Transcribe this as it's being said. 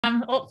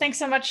Well, thanks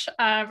so much,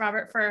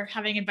 Robert, for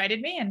having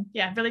invited me. And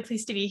yeah, really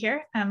pleased to be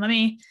here. Let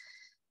me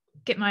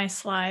get my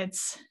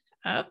slides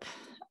up.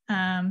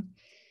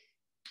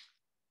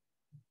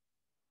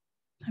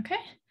 Okay.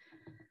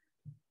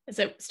 Is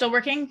it still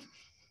working?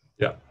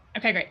 Yeah.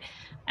 Okay, great.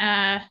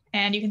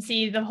 And you can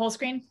see the whole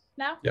screen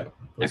now? Yeah.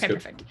 Okay, good.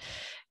 Perfect.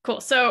 Cool.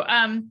 So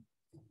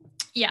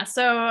yeah,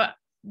 so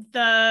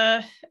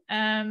the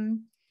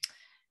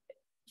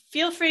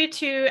feel free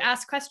to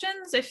ask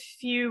questions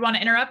if you want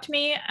to interrupt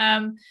me.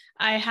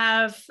 I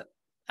have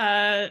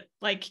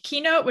like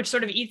Keynote, which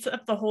sort of eats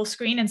up the whole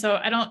screen. And so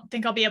I don't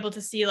think I'll be able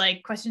to see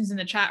like questions in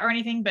the chat or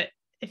anything, but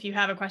if you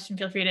have a question,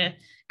 feel free to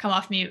come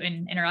off mute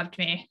and interrupt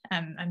me.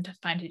 I'm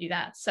fine to do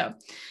that. So,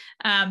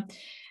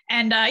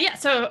 yeah,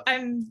 so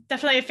I'm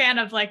definitely a fan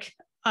of like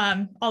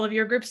all of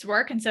your group's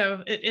work. And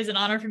so it is an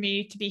honor for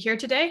me to be here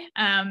today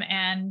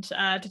and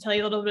to tell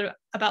you a little bit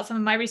about some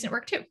of my recent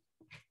work too.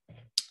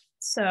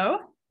 So,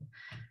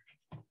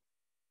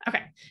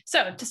 okay,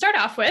 so to start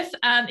off with,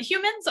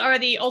 humans are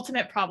the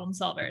ultimate problem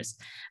solvers.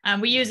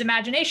 We use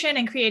imagination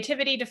and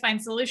creativity to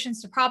find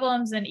solutions to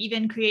problems and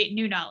even create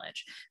new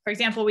knowledge. For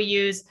example, we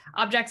use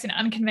objects in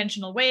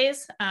unconventional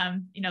ways.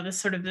 This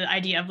sort of the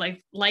idea of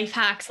like life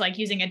hacks, like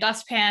using a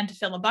dustpan to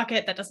fill a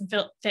bucket that doesn't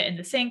fit in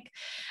the sink.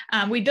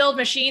 We build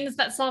machines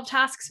that solve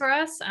tasks for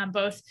us,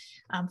 both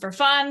for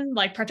fun,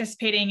 like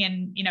participating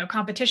in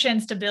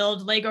competitions to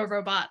build Lego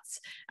robots,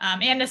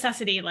 and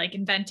necessity, like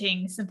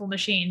inventing simple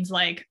machines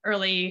like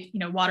early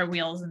water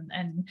wheels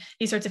and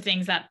these sorts of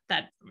things that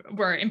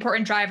were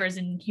important drivers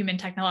in human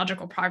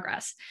technological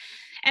progress.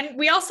 And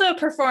we also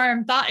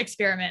perform thought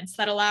experiments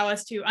that allow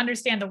us to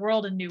understand the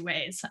world in new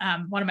ways.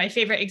 One of my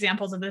favorite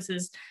examples of this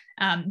is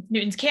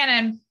Newton's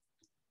cannon,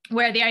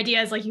 where the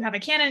idea is like you have a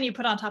cannon you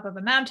put on top of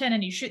a mountain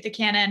and you shoot the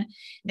cannon, and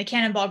the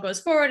cannonball goes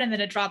forward and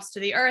then it drops to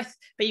the earth.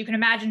 But you can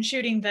imagine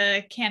shooting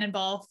the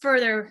cannonball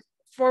further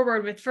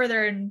forward with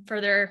further and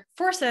further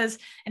forces,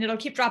 and it'll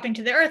keep dropping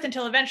to the earth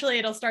until eventually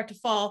it'll start to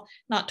fall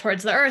not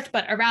towards the earth,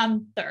 but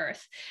around the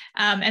earth.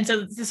 And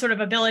so this sort of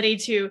ability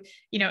to,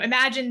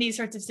 imagine these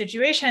sorts of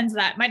situations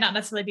that might not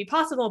necessarily be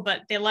possible,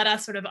 but they let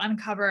us sort of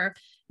uncover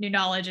new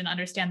knowledge and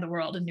understand the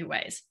world in new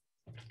ways.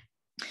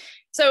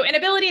 So an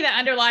ability that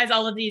underlies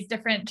all of these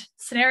different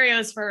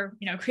scenarios for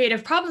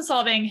creative problem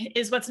solving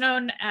is what's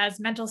known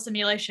as mental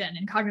simulation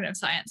in cognitive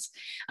science.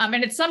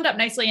 And it's summed up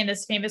nicely in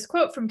this famous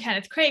quote from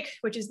Kenneth Craik,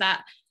 which is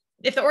that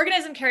if the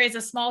organism carries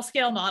a small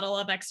scale model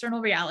of external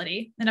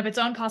reality and of its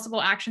own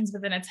possible actions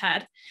within its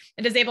head,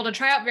 it is able to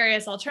try out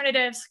various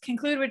alternatives,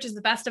 conclude which is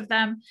the best of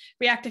them,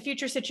 react to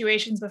future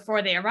situations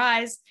before they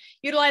arise,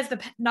 utilize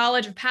the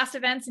knowledge of past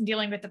events in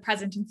dealing with the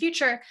present and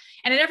future,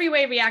 and in every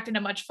way react in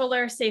a much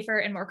fuller, safer,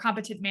 and more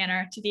competent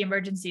manner to the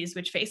emergencies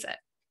which face it.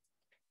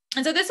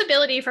 And so this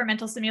ability for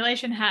mental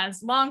simulation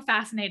has long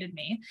fascinated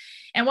me.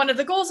 And one of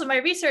the goals of my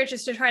research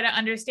is to try to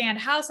understand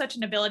how such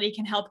an ability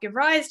can help give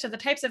rise to the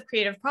types of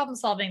creative problem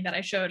solving that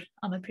I showed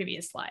on the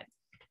previous slide.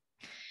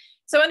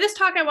 So in this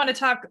talk, I want to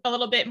talk a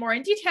little bit more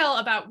in detail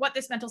about what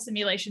this mental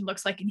simulation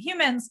looks like in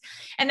humans,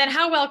 and then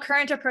how well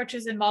current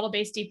approaches in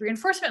model-based deep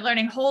reinforcement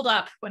learning hold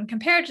up when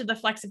compared to the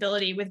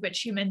flexibility with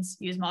which humans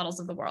use models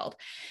of the world.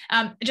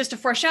 Just to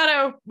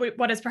foreshadow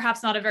what is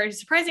perhaps not a very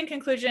surprising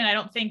conclusion, I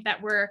don't think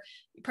that we're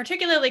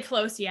particularly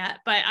close yet,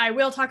 but I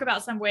will talk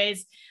about some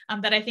ways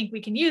that I think we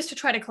can use to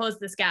try to close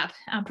this gap,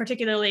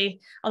 particularly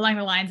along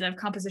the lines of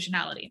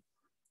compositionality.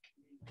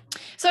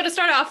 So to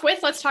start off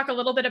with, let's talk a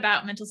little bit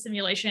about mental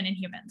simulation in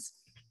humans.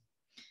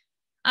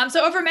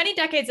 So over many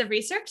decades of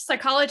research,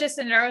 psychologists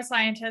and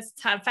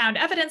neuroscientists have found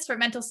evidence for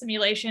mental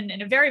simulation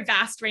in a very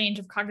vast range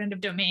of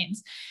cognitive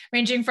domains,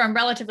 ranging from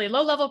relatively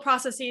low-level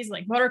processes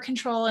like motor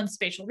control and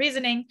spatial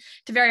reasoning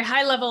to very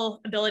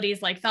high-level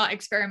abilities like thought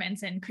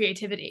experiments and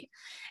creativity.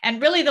 And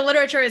really, the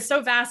literature is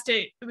so vast,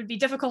 it would be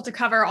difficult to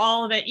cover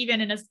all of it, even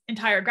in an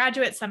entire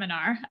graduate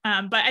seminar.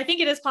 But I think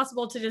it is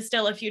possible to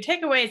distill a few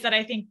takeaways that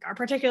I think are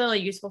particularly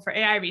useful for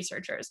AI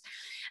researchers.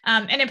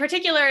 And in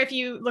particular, if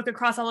you look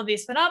across all of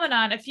these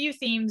phenomena, a few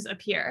themes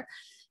appear.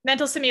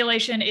 Mental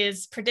simulation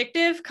is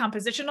predictive,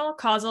 compositional,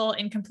 causal,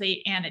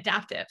 incomplete, and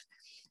adaptive.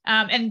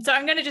 And so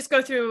I'm going to just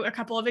go through a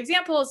couple of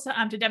examples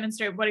to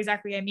demonstrate what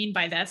exactly I mean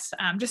by this,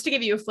 just to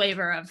give you a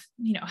flavor of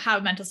how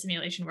mental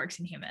simulation works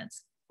in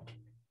humans.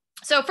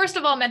 So first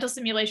of all, mental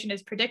simulation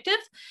is predictive.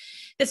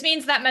 This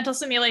means that mental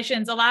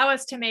simulations allow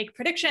us to make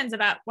predictions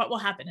about what will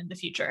happen in the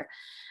future.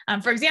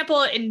 For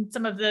example, in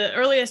some of the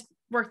earliest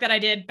work that I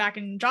did back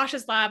in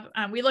Josh's lab,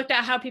 we looked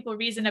at how people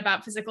reason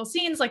about physical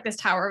scenes like this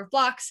tower of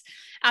blocks,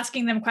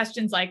 asking them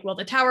questions like, will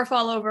the tower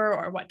fall over,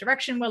 or what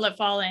direction will it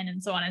fall in,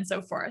 and so on and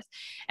so forth.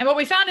 And what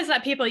we found is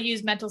that people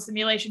use mental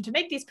simulation to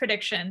make these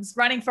predictions,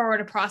 running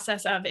forward a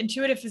process of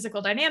intuitive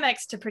physical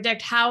dynamics to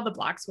predict how the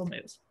blocks will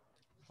move.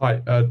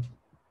 Hi,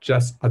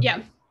 Jess.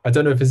 I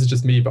don't know if this is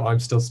just me, but I'm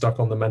still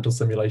stuck on the mental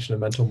simulation and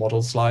mental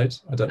model slide.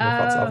 I don't know if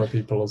that's other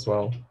people as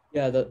well.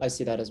 Yeah, I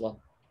see that as well.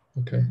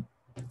 Okay.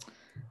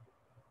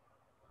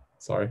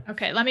 Sorry.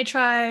 Okay, let me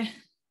try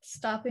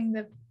stopping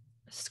the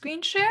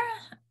screen share.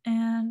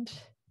 And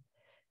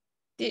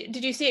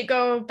did you see it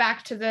go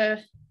back to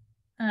the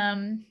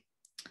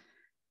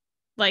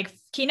like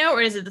Keynote,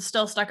 or is it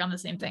still stuck on the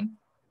same thing?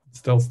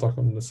 Still stuck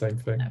on the same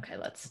thing. Okay,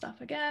 let's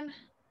stop again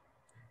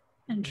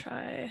and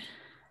try.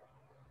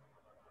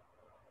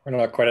 We're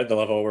not quite at the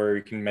level where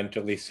we can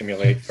mentally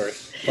simulate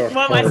first.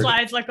 What my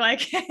slides look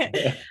like.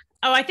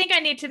 Oh, I think I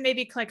need to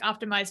maybe click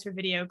optimize for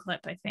video clip.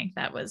 I think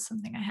that was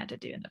something I had to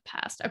do in the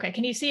past. Okay,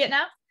 can you see it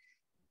now?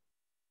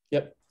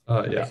 Yep.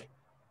 Yeah.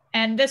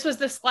 And this was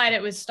the slide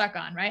it was stuck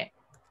on, right?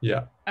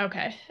 Yeah.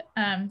 Okay.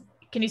 Can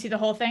you see the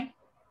whole thing?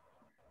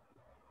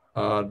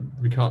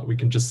 We can't. We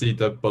can just see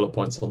the bullet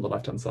points on the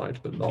left-hand side,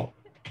 but not.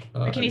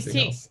 Can you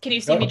see? Else. Can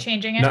you see me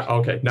changing it? No,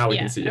 okay, now we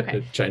can see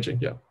it changing.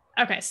 Yeah.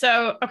 Okay,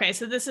 so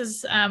this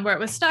is where it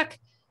was stuck.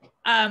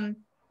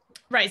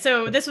 Right,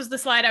 so this was the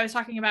slide I was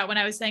talking about when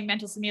I was saying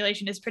mental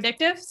simulation is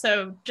predictive.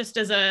 So just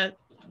as a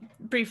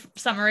brief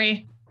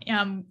summary,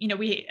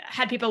 we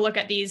had people look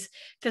at these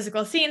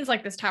physical scenes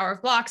like this tower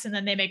of blocks, and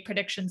then they make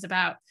predictions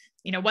about,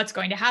 what's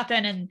going to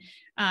happen.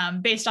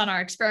 And based on our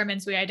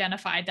experiments, we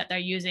identified that they're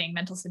using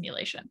mental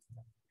simulation.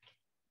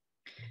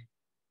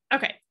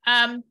 Okay.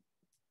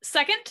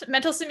 Second,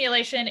 mental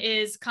simulation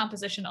is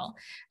compositional.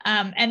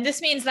 And this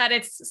means that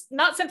it's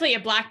not simply a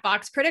black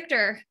box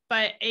predictor,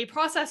 but a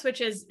process which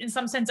is in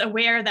some sense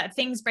aware that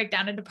things break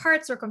down into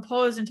parts or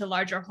compose into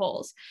larger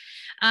wholes.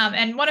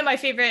 And one of my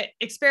favorite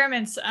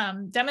experiments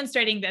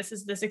demonstrating this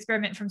is this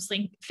experiment from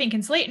Fink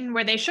and Slayton,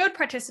 where they showed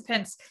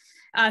participants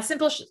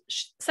simple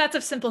sets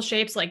of simple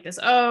shapes like this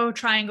O,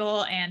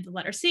 triangle, and the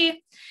letter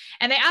C.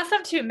 And they asked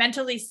them to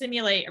mentally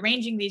simulate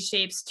arranging these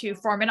shapes to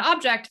form an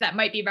object that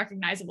might be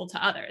recognizable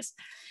to others.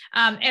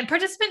 And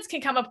participants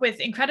can come up with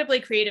incredibly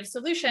creative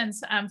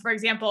solutions. For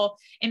example,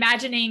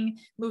 imagining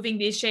moving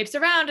these shapes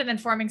around and then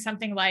forming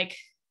something like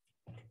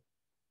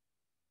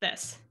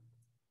this,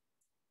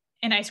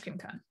 an ice cream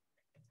cone.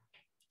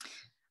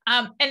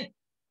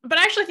 But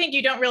I actually think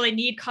you don't really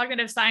need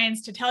cognitive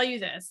science to tell you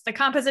this. The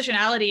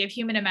compositionality of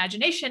human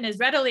imagination is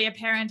readily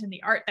apparent in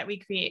the art that we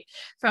create,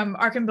 from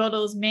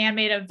Archambault's man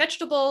made of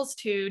vegetables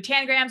to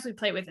tangrams we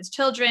play with as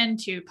children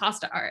to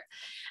pasta art.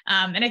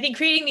 And I think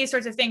creating these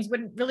sorts of things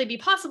wouldn't really be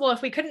possible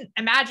if we couldn't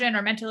imagine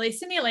or mentally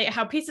simulate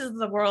how pieces of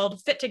the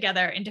world fit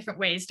together in different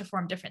ways to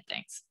form different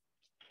things.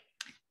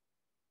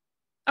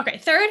 Okay,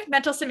 third,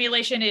 mental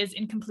simulation is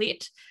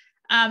incomplete.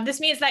 This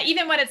means that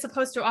even when it's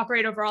supposed to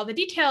operate over all the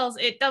details,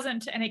 it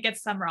doesn't, and it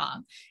gets some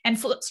wrong, and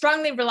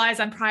strongly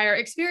relies on prior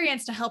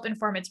experience to help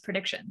inform its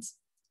predictions.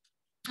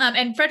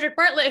 And Frederick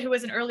Bartlett, who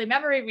was an early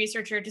memory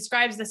researcher,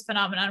 describes this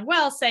phenomenon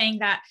well, saying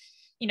that,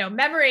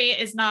 memory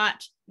is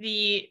not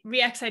the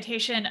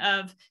re-excitation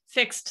of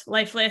fixed,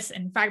 lifeless,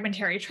 and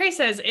fragmentary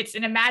traces. It's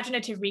an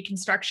imaginative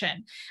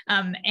reconstruction.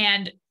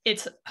 And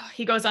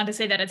he goes on to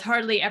say that it's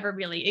hardly ever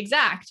really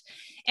exact.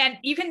 And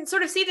you can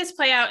sort of see this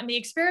play out in the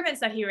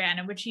experiments that he ran,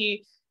 in which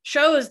he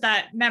shows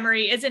that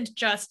memory isn't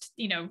just,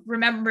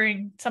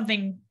 remembering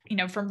something,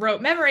 from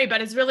rote memory,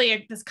 but is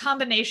really this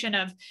combination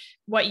of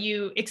what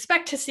you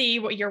expect to see,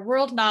 what your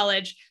world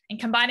knowledge, and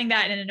combining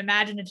that in an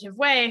imaginative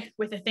way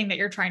with the thing that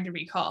you're trying to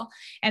recall.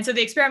 And so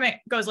the experiment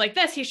goes like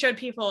this. He showed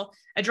people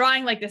a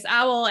drawing like this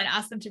owl and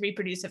asked them to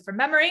reproduce it from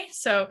memory.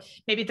 So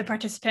maybe the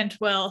participant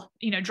will,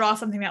 draw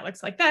something that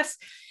looks like this.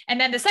 And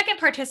then the second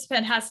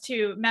participant has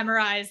to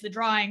memorize the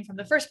drawing from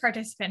the first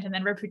participant and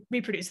then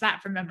reproduce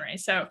that from memory.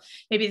 So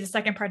maybe the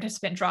second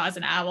participant draws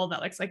an owl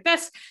that looks like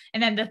this.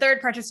 And then the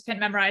third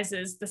participant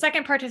memorizes the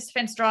second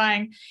participant's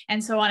drawing,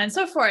 and so on and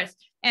so forth.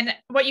 And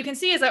what you can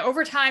see is that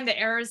over time, the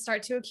errors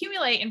start to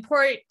accumulate and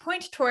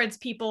point towards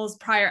people's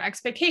prior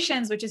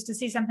expectations, which is to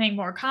see something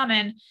more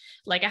common,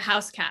 like a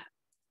house cat.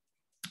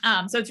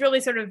 So it's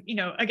really sort of,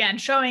 again,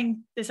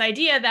 showing this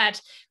idea that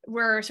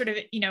we're sort of,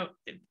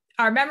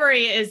 our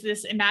memory is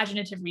this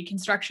imaginative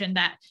reconstruction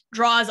that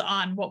draws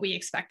on what we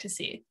expect to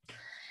see.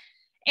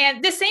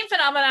 And this same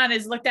phenomenon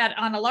is looked at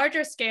on a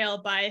larger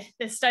scale by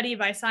this study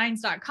by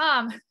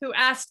Science.com, who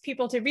asked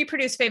people to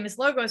reproduce famous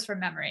logos from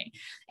memory.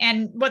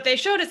 And what they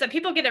showed is that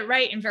people get it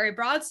right in very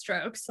broad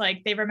strokes,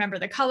 like they remember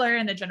the color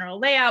and the general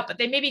layout, but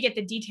they maybe get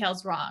the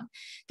details wrong.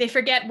 They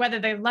forget whether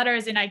the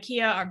letters in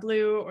IKEA are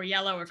blue or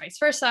yellow or vice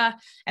versa.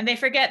 And they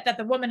forget that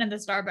the woman in the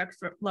Starbucks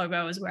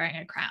logo is wearing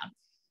a crown.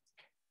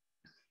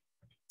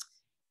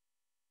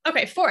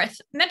 Okay,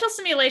 fourth, mental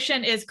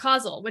simulation is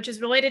causal, which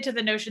is related to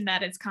the notion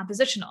that it's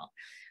compositional.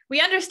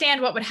 We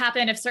understand what would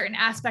happen if certain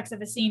aspects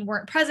of a scene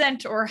weren't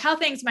present, or how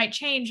things might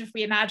change if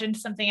we imagined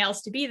something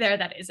else to be there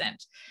that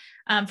isn't.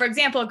 For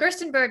example,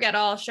 Gerstenberg et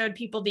al. Showed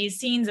people these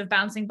scenes of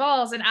bouncing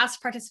balls and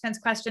asked participants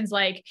questions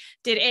like,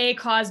 did A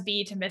cause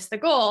B to miss the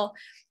goal?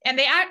 And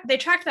they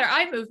tracked their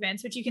eye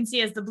movements, which you can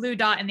see as the blue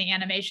dot in the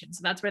animation. So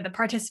that's where the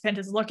participant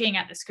is looking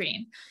at the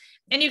screen.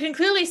 And you can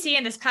clearly see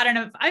in this pattern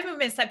of eye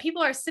movements that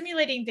people are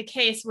simulating the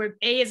case where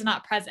A is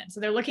not present. So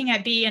they're looking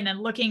at B and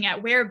then looking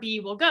at where B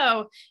will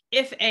go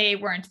if A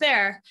weren't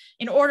there,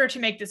 in order to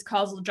make this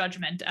causal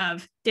judgment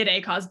of, did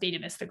A cause B to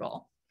miss the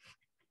goal?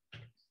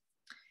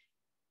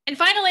 And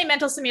finally,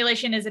 mental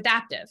simulation is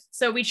adaptive.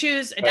 So we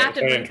choose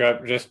adaptive. Sorry to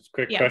interrupt, just a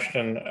quick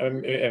question,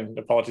 and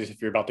apologies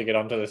if you're about to get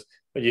onto this,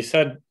 but you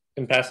said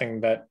in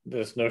passing that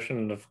this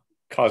notion of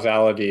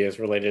causality is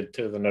related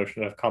to the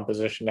notion of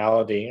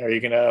compositionality. Are you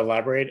going to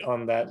elaborate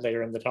on that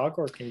later in the talk,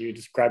 or can you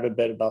describe a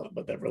bit about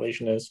what that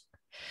relation is?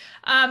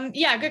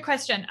 Yeah, good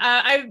question.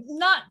 I'm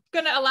not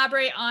going to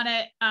elaborate on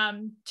it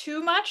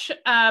too much,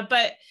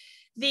 but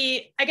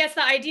I guess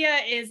the idea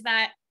is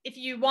that if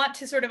you want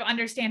to sort of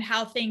understand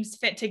how things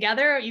fit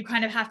together, you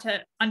kind of have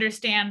to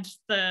understand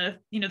the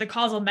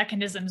causal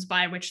mechanisms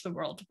by which the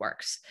world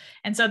works.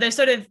 And so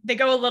they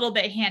go a little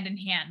bit hand in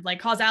hand. Like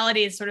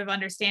causality is sort of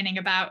understanding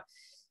about,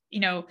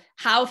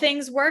 how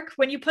things work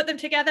when you put them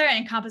together,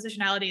 and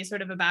compositionality is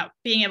sort of about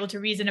being able to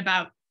reason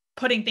about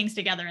putting things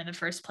together in the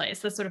first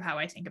place. That's sort of how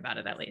I think about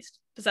it, at least.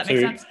 Does that make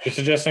sense? You're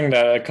suggesting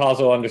that a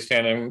causal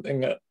understanding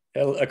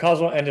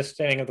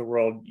of the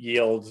world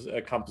yields a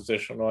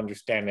compositional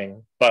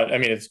understanding, but I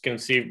mean,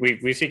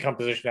 we see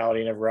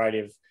compositionality in a variety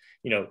of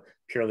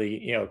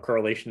purely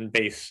correlation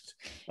based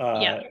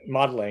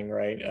modeling,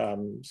 right?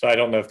 So I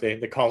don't know if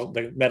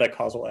the meta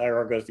causal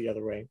error goes the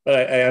other way,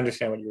 but I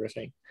understand what you were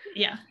saying.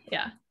 Yeah,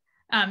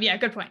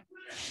 good point.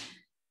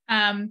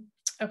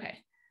 Okay,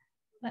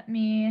 let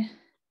me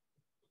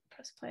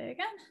press play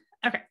again.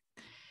 Okay,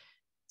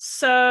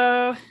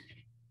 so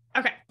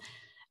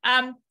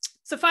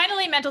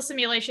finally, mental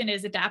simulation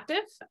is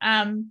adaptive.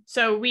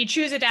 So we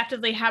choose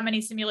adaptively how many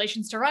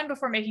simulations to run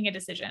before making a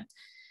decision.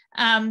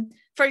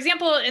 For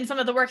example, in some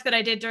of the work that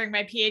I did during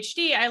my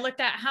PhD, I looked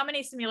at how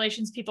many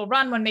simulations people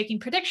run when making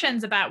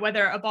predictions about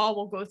whether a ball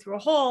will go through a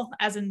hole,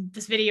 as in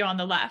this video on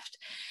the left.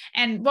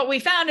 And what we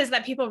found is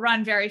that people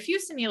run very few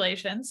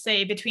simulations,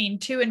 say between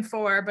 2 and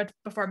 4, but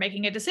before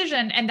making a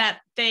decision, and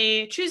that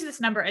they choose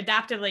this number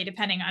adaptively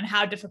depending on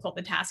how difficult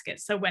the task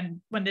is. So when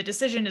the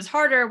decision is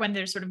harder, when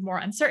there's sort of more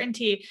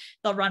uncertainty,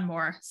 they'll run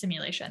more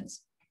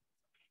simulations.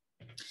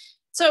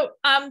 So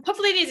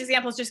hopefully these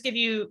examples just give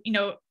you,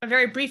 a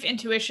very brief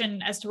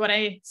intuition as to what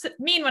I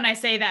mean when I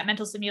say that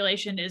mental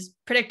simulation is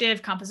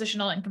predictive,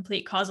 compositional,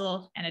 incomplete,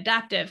 causal, and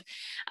adaptive.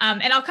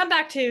 And I'll come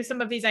back to some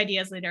of these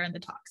ideas later in the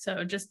talk.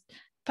 So just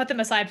put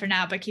them aside for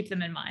now, but keep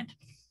them in mind.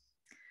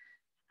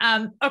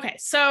 Okay,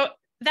 so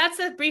that's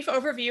a brief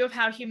overview of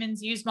how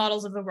humans use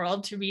models of the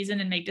world to reason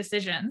and make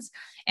decisions.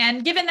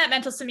 And given that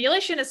mental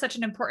simulation is such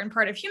an important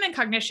part of human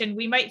cognition,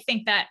 we might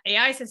think that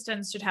AI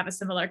systems should have a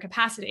similar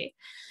capacity.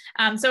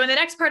 So in the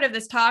next part of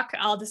this talk,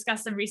 I'll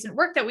discuss some recent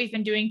work that we've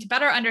been doing to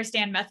better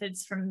understand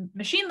methods from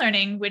machine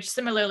learning, which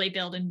similarly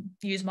build and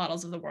use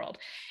models of the world.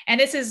 And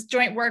this is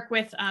joint work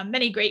with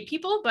many great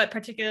people, but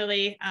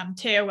particularly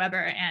Theo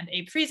Weber and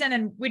Abe Friesen.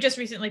 And we just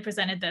recently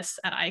presented this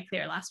at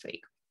ICLR last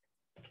week.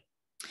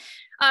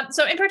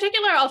 So in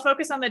particular, I'll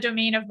focus on the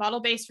domain of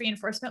model-based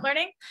reinforcement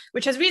learning,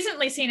 which has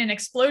recently seen an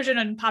explosion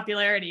in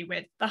popularity,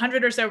 with the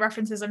 100 or so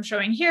references I'm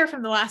showing here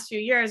from the last few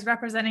years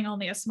representing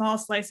only a small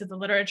slice of the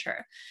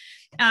literature.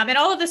 And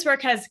all of this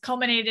work has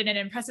culminated in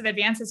impressive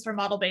advances for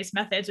model-based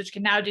methods, which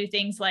can now do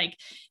things like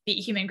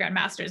beat human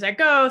grandmasters at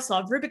Go,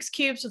 solve Rubik's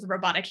Cubes with a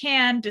robotic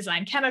hand,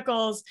 design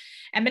chemicals,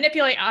 and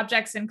manipulate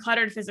objects in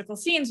cluttered physical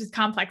scenes with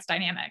complex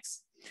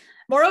dynamics.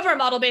 Moreover,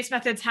 model-based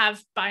methods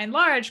have, by and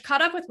large,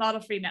 caught up with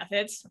model-free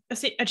methods,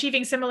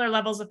 achieving similar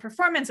levels of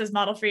performance as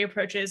model-free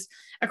approaches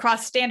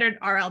across standard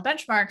RL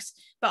benchmarks,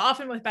 but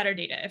often with better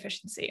data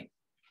efficiency.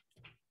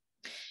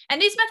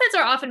 And these methods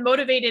are often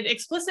motivated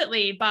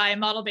explicitly by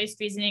model-based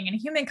reasoning and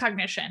human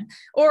cognition,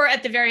 or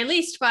at the very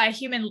least by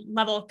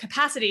human-level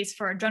capacities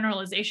for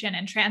generalization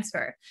and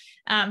transfer.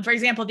 For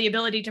example, the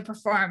ability to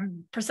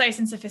perform precise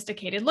and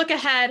sophisticated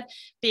look-ahead,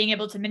 being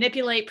able to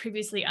manipulate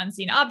previously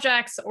unseen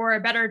objects, or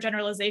better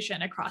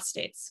generalization across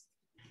states.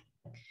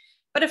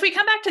 But if we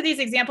come back to these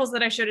examples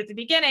that I showed at the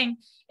beginning,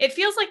 it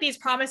feels like these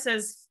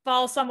promises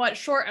fall somewhat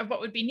short of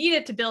what would be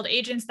needed to build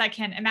agents that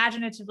can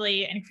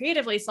imaginatively and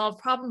creatively solve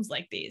problems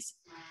like these.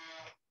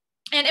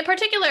 And in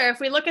particular, if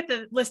we look at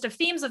the list of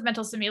themes of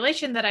mental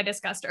simulation that I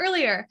discussed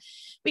earlier,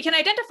 we can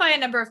identify a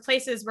number of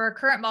places where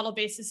current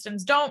model-based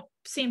systems don't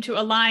seem to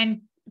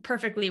align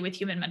perfectly with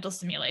human mental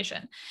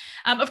simulation.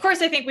 Of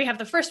course, I think we have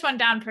the first one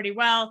down pretty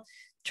well.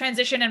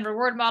 Transition and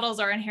reward models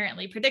are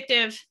inherently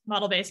predictive.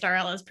 Model-based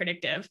RL is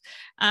predictive,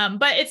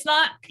 but it's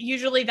not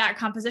usually that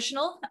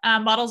compositional.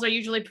 Models are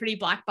usually pretty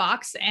black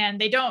box, and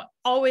they don't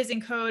always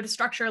encode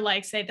structure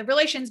like, say, the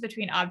relations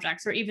between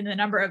objects or even the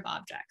number of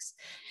objects.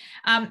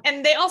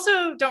 And they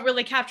also don't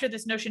really capture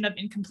this notion of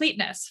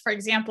incompleteness. For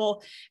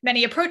example,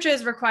 many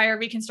approaches require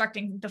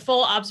reconstructing the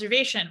full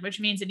observation,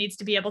 which means it needs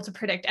to be able to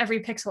predict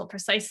every pixel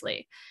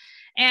precisely.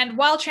 And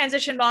while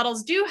transition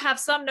models do have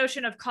some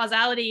notion of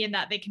causality in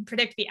that they can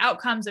predict the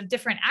outcomes of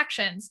different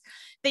actions,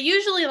 they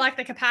usually lack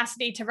the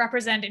capacity to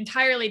represent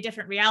entirely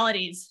different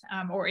realities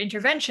or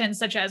interventions,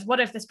 such as what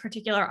if this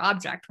particular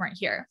object weren't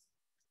here?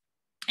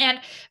 And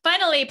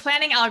finally,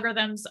 planning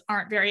algorithms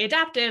aren't very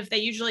adaptive. They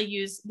usually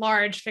use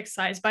large fixed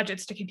size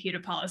budgets to compute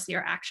a policy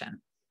or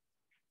action.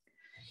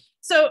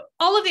 So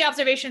all of the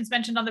observations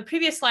mentioned on the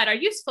previous slide are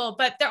useful,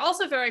 but they're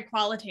also very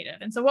qualitative.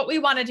 And so what we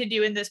wanted to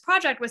do in this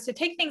project was to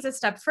take things a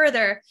step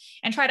further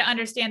and try to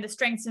understand the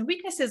strengths and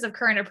weaknesses of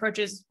current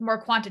approaches more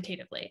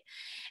quantitatively.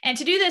 And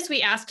to do this,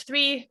 we asked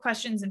 3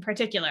 questions in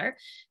particular.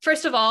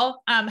 First of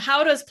all,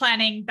 how does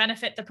planning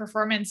benefit the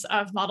performance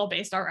of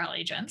model-based RL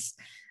agents?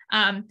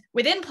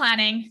 Within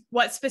planning,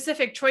 what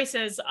specific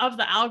choices of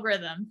the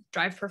algorithm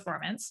drive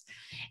performance?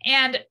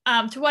 And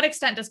to what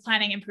extent does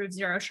planning improve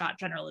zero-shot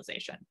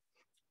generalization?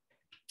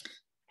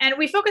 And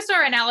we focused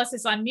our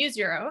analysis on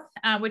MuZero,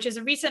 which is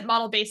a recent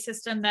model-based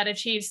system that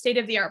achieves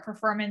state-of-the-art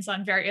performance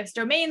on various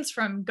domains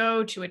from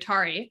Go to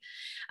Atari.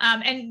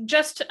 And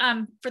just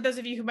for those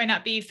of you who might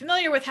not be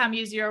familiar with how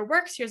MuZero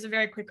works, here's a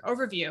very quick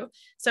overview.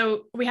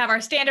 So we have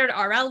our standard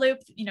RL loop.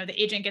 The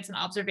agent gets an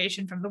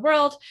observation from the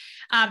world,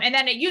 and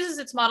then it uses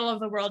its model of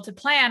the world to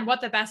plan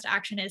what the best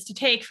action is to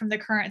take from the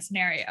current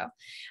scenario.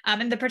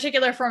 And the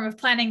particular form of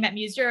planning that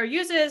MuZero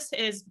uses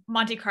is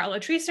Monte Carlo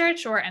tree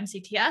search, or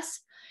MCTS.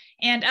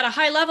 And at a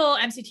high level,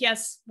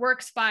 MCTS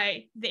works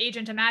by the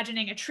agent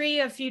imagining a tree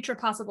of future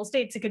possible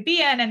states it could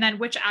be in, and then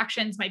which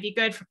actions might be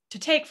good to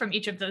take from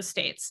each of those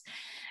states.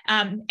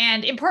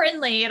 And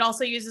importantly, it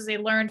also uses a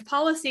learned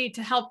policy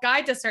to help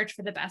guide the search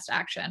for the best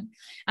action,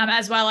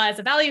 as well as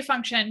a value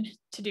function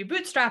to do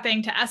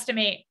bootstrapping to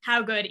estimate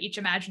how good each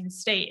imagined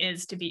state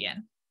is to be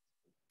in.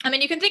 I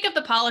mean, you can think of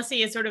the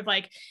policy as sort of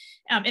like,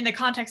 in the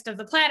context of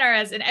the planner,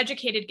 as an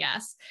educated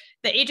guess.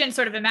 The agent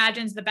sort of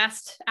imagines the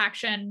best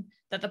action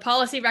that the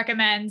policy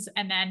recommends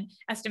and then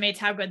estimates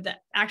how good the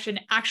action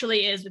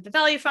actually is with the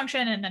value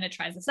function, and then it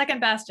tries the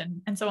second best,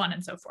 and so on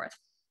and so forth.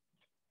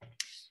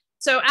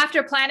 So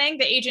after planning,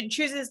 the agent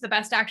chooses the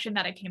best action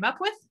that it came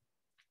up with.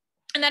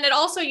 And then it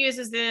also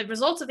uses the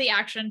results of the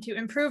action to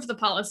improve the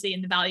policy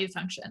in the value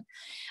function.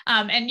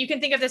 And you can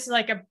think of this as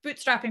like a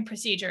bootstrapping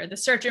procedure. The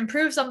search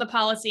improves on the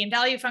policy and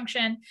value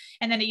function,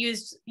 and then it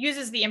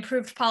uses the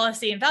improved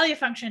policy and value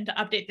function to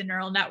update the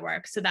neural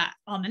network so that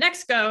on the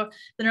next go,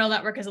 the neural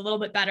network is a little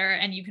bit better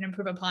and you can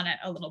improve upon it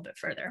a little bit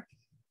further.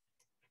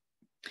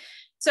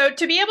 So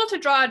to be able to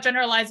draw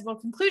generalizable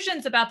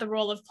conclusions about the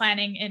role of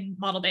planning in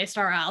model-based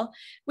RL,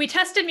 we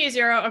tested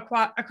MuZero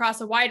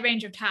across a wide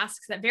range of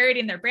tasks that varied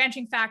in their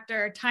branching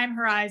factor, time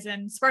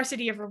horizon,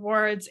 sparsity of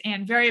rewards,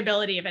 and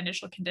variability of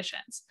initial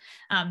conditions.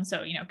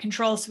 So,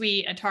 Control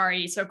Suite,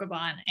 Atari,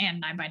 Sokoban,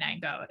 and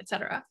 9x9 Go, et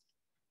cetera.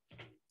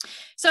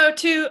 So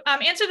to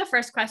answer the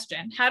first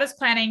question, how does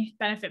planning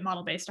benefit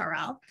model-based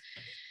RL?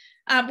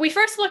 We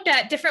first looked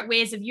at different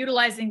ways of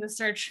utilizing the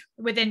search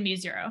within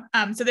MuZero.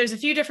 So there's a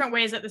few different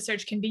ways that the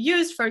search can be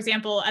used. For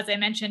example, as I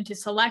mentioned, to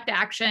select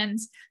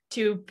actions,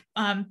 to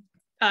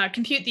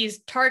compute these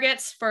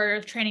targets for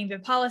training the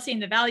policy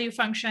and the value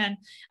function,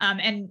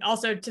 and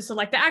also to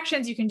select the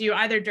actions you can do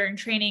either during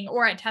training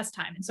or at test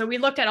time. And so we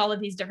looked at all of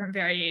these different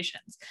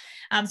variations.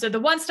 So the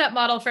one-step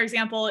model, for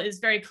example, is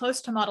very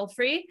close to model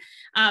free.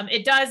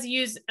 It does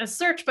use a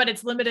search, but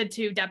it's limited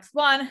to depth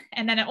 1,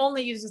 and then it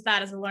only uses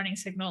that as a learning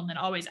signal and then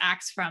always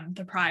acts from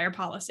the prior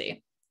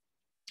policy.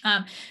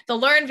 The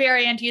learn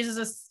variant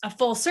uses a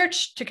full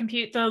search to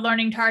compute the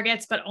learning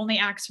targets, but only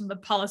acts from the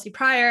policy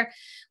prior,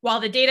 while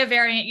the data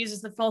variant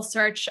uses the full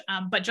search,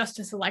 but just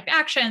to select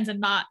actions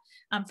and not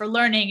for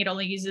learning. It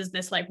only uses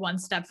this like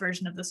one-step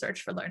version of the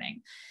search for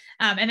learning.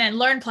 And then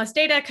learn plus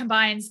data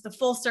combines the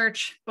full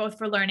search both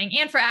for learning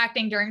and for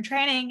acting during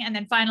training. And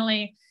then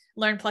finally,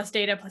 learn plus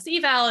data plus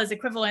eval is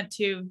equivalent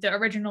to the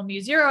original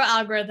MuZero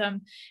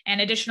algorithm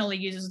and additionally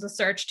uses the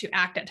search to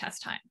act at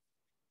test time.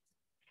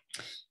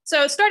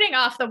 So starting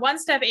off, the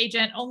one-step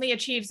agent only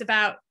achieves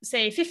about,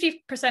 say,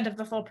 50% of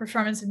the full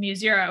performance of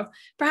MuZero,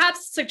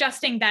 perhaps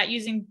suggesting that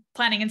using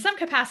planning in some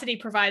capacity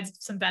provides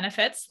some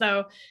benefits,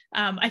 though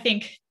I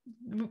think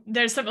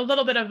there's a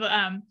little bit of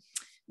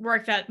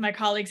work that my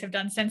colleagues have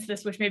done since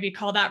this, which maybe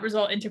call that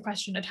result into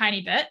question a tiny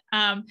bit.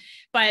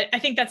 But I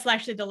think that's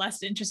actually the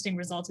less interesting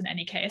result in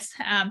any case.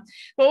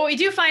 But what we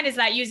do find is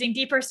that using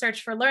deeper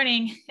search for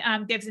learning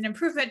gives an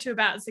improvement to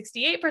about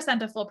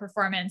 68% of full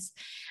performance.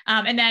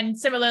 And then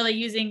similarly,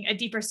 using a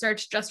deeper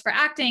search just for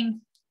acting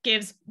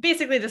gives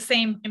basically the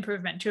same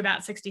improvement to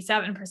about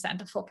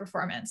 67% of full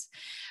performance.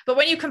 But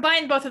when you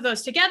combine both of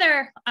those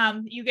together,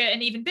 you get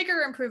an even bigger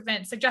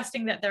improvement,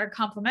 suggesting that they're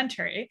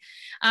complementary.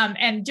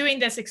 And doing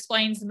this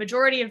explains the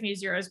majority of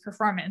MuZero's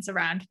performance,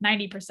 around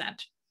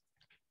 90%.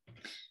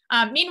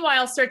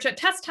 Meanwhile, search at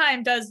test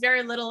time does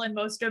very little in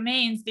most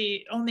domains.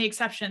 The only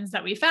exceptions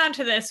that we found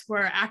to this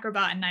were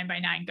Acrobat and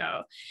 9x9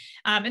 Go.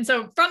 And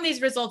so from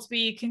these results,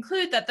 we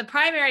conclude that the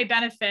primary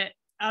benefit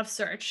of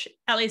search,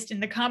 at least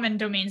in the common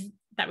domains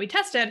that we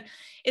tested,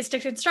 is to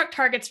construct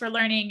targets for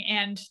learning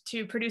and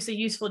to produce a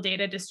useful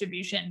data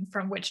distribution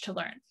from which to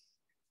learn.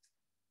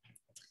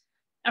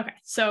 Okay,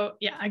 so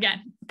yeah,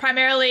 again,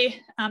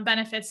 primarily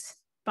benefits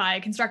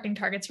by constructing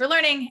targets for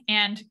learning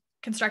and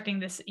constructing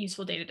this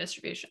useful data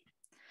distribution.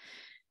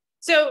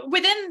 So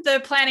within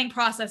the planning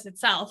process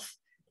itself,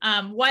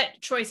 what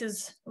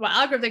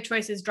algorithmic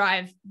choices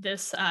drive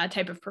this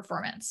type of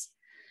performance?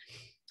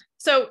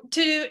 So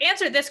to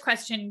answer this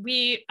question,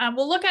 we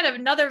will look at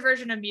another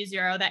version of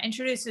mu0 that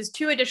introduces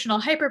 2 additional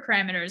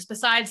hyperparameters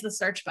besides the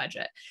search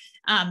budget.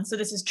 So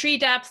this is tree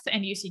depth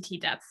and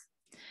UCT depth.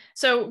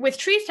 So with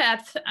tree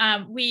depth,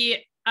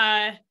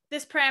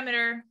 this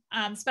parameter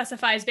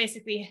specifies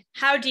basically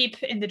how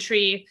deep in the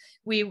tree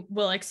we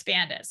will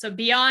expand it. So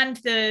beyond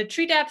the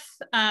tree depth,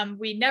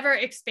 we never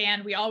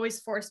expand. We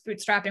always force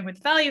bootstrapping with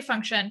the value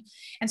function.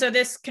 And so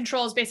this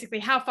controls basically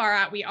how far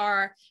out we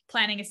are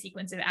planning a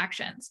sequence of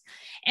actions.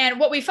 And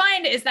what we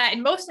find is that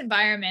in most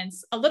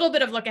environments, a little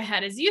bit of look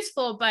ahead is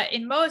useful, but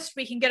in most,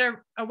 we can get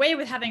away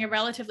with having a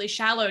relatively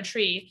shallow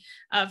tree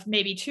of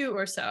maybe 2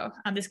 or so.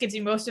 This gives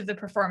you most of the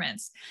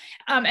performance.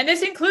 And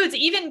this includes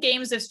even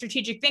games of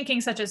strategic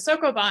thinking, such as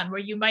Sokoban, where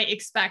you might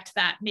expect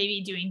that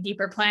maybe doing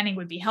deeper planning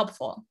would be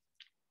helpful.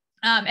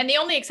 And the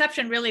only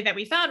exception really that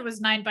we found was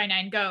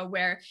 9x9 Go,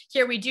 where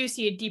here we do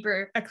see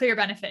a clear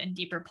benefit in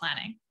deeper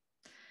planning.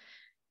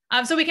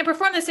 So we can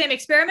perform the same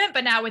experiment,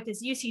 but now with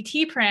this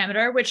UCT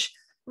parameter, which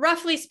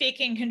roughly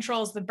speaking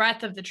controls the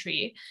breadth of the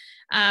tree.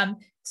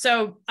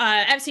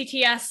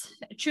 MCTS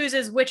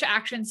chooses which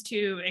actions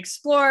to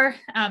explore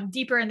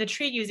deeper in the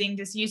tree using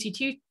this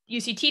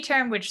UCT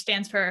term, which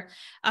stands for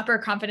upper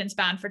confidence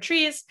bound for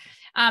trees.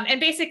 And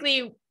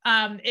basically,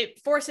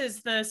 it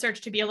forces the search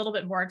to be a little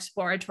bit more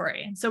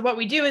exploratory. And so what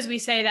we do is we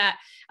say that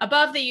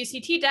above the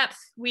UCT depth,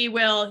 we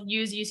will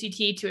use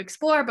UCT to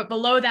explore, but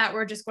below that,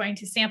 we're just going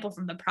to sample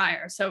from the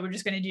prior. So we're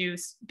just going to do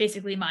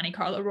basically Monte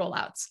Carlo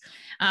rollouts.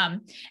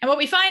 And what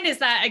we find is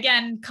that,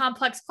 again,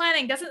 complex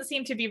planning doesn't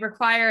seem to be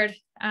required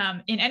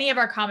in any of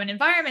our common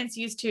environments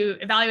used to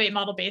evaluate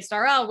model-based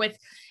RL, with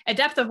a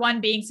depth of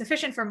 1 being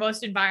sufficient for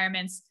most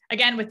environments,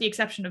 again, with the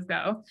exception of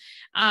Go.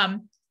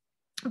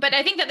 But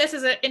I think that this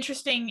is an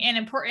interesting and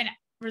important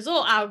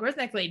result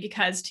algorithmically,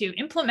 because to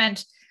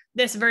implement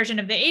this version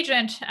of the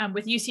agent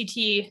with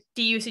UCT,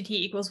 DUCT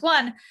equals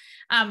 1,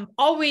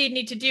 all we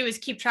need to do is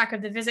keep track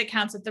of the visit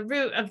counts at the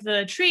root of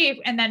the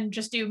tree and then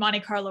just do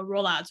Monte Carlo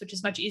rollouts, which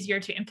is much easier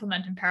to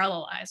implement and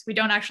parallelize. We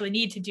don't actually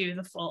need to do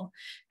the full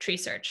tree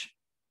search.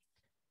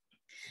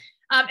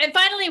 And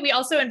finally, we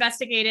also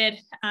investigated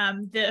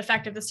the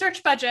effect of the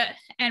search budget.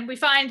 And we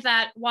find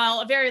that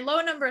while a very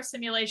low number of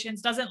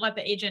simulations doesn't let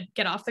the agent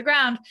get off the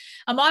ground,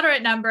 a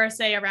moderate number,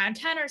 say around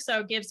 10 or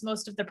so, gives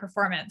most of the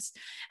performance.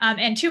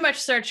 And too much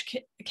search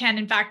can,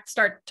 in fact,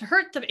 start to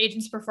hurt the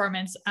agent's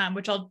performance,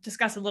 which I'll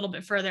discuss a little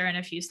bit further in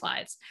a few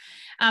slides.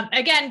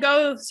 Again,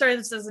 Go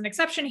serves as an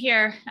exception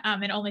here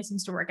and only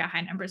seems to work at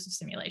high numbers of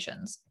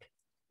simulations.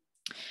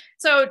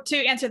 So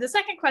to answer the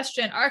second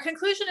question, our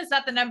conclusion is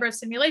that the number of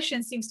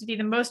simulations seems to be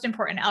the most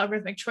important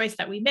algorithmic choice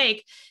that we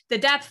make. The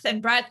depth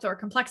and breadth or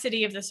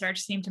complexity of the search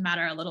seem to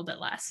matter a little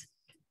bit less.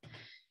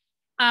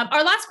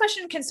 Our last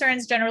question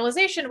concerns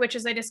generalization, which,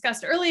 as I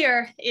discussed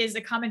earlier, is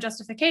a common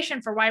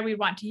justification for why we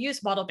want to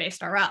use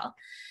model-based RL.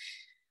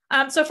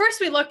 So first,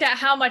 we looked at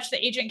how much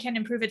the agent can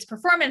improve its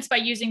performance by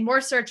using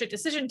more search at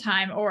decision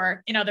time,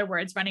 or in other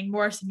words, running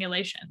more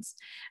simulations.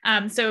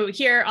 So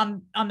here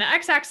on the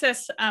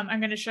x-axis, I'm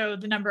going to show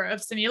the number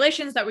of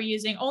simulations that we're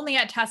using only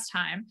at test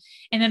time.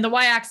 And then the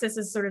y-axis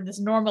is sort of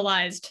this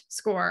normalized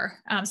score.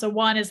 So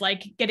 1 is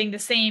like getting the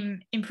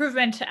same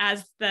improvement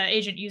as the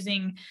agent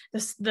using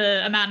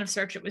the amount of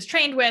search it was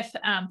trained with.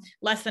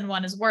 Less than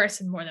 1 is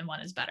worse, and more than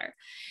 1 is better.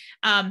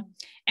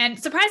 And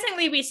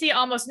surprisingly, we see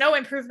almost no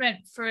improvement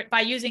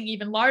by using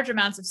even large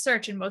amounts of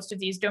search in most of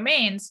these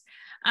domains.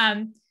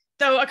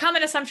 Though a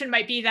common assumption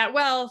might be that,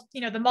 well,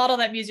 the model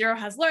that mu0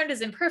 has learned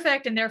is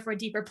imperfect, and therefore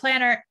deeper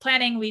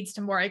planning leads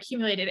to more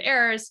accumulated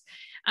errors.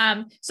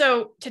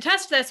 So to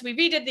test this, we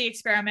redid the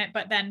experiment,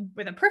 but then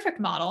with a perfect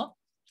model.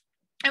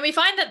 And we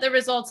find that the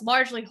results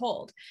largely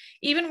hold.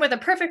 Even with a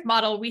perfect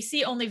model, we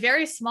see only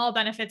very small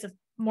benefits of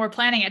more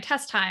planning at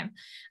test time,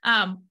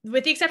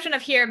 with the exception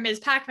of here, Ms.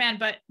 Pac-Man,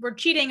 but we're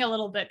cheating a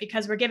little bit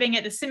because we're giving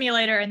it the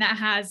simulator, and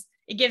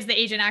it gives the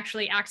agent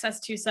actually access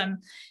to some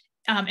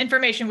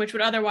information which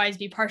would otherwise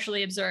be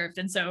partially observed.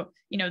 And so,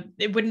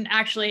 it wouldn't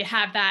actually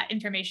have that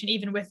information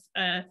even with,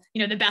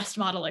 the best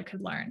model it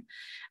could learn.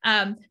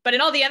 But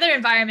in all the other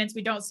environments,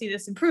 we don't see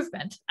this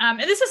improvement. And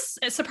this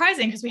is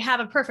surprising because we have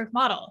a perfect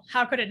model.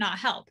 How could it not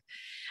help?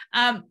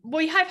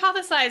 We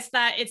hypothesized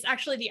that it's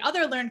actually the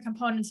other learned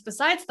components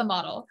besides the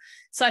model,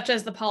 such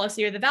as the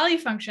policy or the value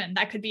function,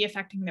 that could be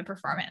affecting the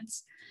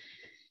performance.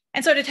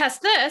 And so to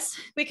test this,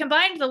 we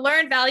combined the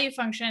learned value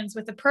functions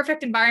with the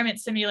perfect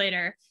environment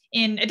simulator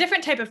in a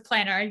different type of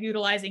planner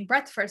utilizing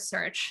breadth-first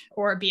search,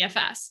 or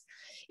BFS.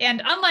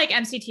 And unlike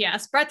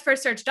MCTS,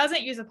 breadth-first search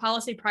doesn't use a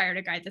policy prior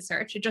to guide the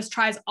search. It just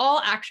tries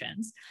all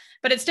actions,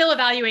 but it still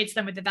evaluates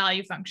them with the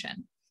value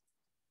function.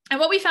 And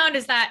what we found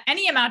is that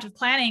any amount of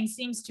planning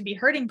seems to be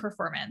hurting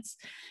performance,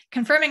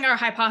 confirming our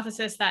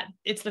hypothesis that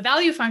it's the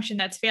value function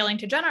that's failing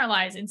to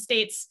generalize in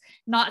states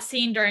not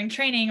seen during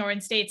training, or in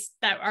states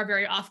that are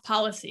very off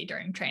policy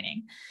during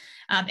training.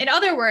 In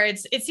other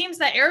words, it seems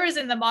that errors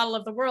in the model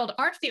of the world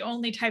aren't the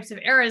only types of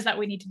errors that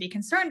we need to be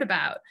concerned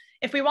about.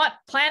 If we want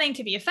planning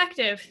to be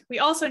effective, we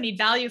also need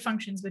value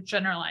functions which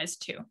generalize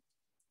too.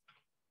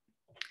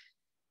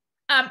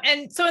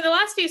 And so in the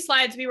last few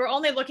slides, we were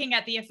only looking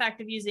at the effect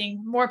of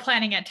using more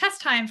planning at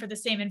test time for the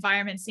same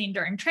environment seen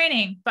during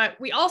training, but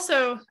we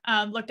also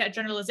looked at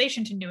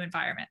generalization to new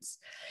environments.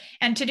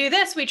 And to do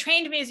this, we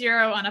trained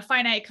mu0 on a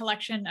finite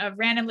collection of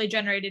randomly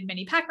generated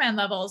mini Pac-Man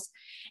levels.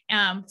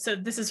 So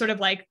this is sort of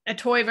like a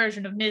toy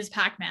version of Ms.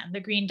 Pac-Man. The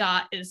green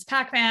dot is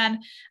Pac-Man,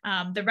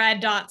 the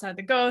red dots are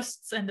the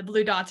ghosts, and the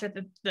blue dots are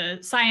the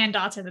cyan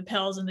dots are the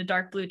pills, and the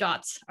dark blue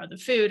dots are the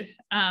food.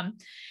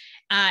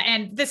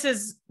 And this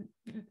is,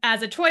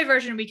 as a toy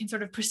version, we can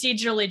sort of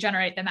procedurally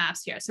generate the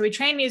maps here. So we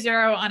train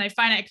mu0 on a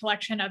finite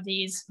collection of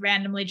these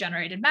randomly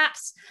generated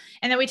maps,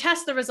 and then we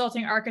test the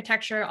resulting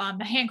architecture on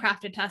the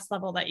handcrafted test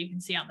level that you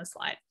can see on the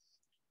slide.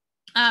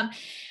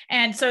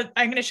 And so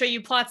I'm going to show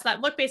you plots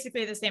that look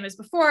basically the same as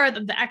before.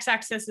 The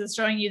x-axis is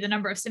showing you the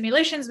number of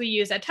simulations we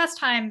use at test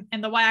time,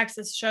 and the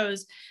y-axis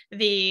shows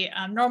the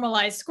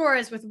normalized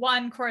scores, with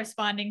one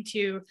corresponding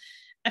to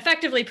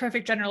effectively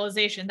perfect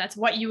generalization. That's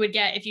what you would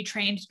get if you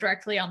trained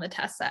directly on the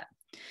test set.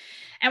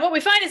 And what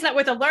we find is that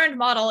with a learned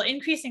model,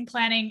 increasing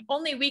planning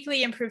only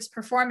weakly improves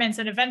performance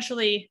and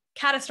eventually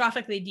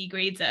catastrophically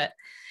degrades it.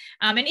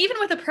 And even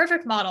with a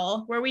perfect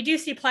model, where we do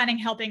see planning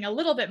helping a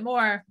little bit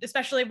more,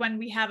 especially when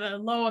we have a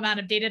low amount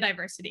of data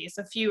diversity,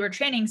 so fewer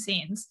training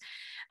scenes.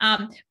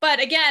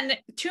 But again,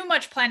 too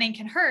much planning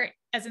can hurt,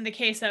 as in the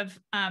case of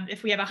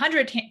if we have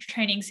 100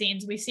 training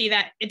scenes, we see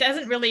that it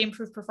doesn't really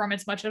improve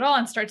performance much at all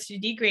and starts to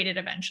degrade it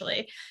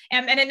eventually.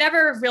 And it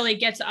never really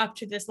gets up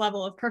to this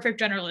level of perfect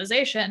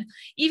generalization,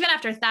 even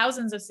after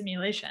thousands of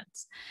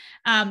simulations.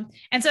 And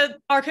so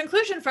our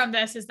conclusion from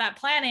this is that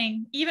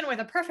planning, even with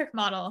a perfect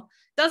model,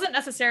 doesn't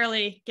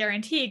necessarily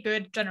guarantee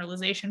good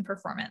generalization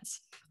performance.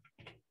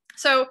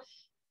 So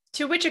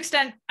to which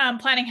extent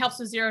planning helps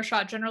with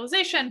zero-shot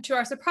generalization, to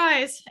our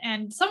surprise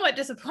and somewhat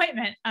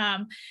disappointment,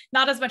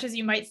 not as much as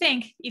you might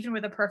think, even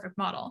with a perfect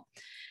model.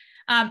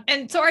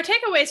 And so our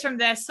takeaways from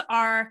this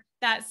are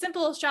that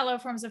simple, shallow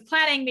forms of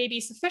planning may be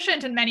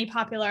sufficient in many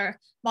popular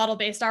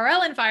model-based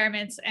RL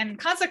environments, and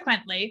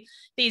consequently,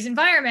 these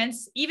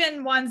environments,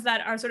 even ones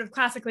that are sort of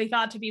classically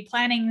thought to be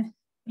planning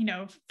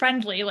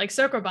friendly, like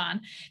Sokoban,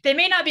 they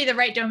may not be the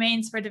right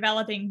domains for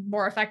developing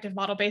more effective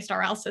model-based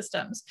RL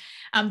systems.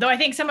 Though I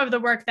think some of the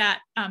work that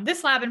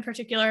this lab in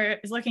particular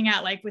is looking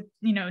at, like with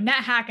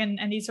NetHack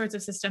and these sorts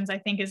of systems, I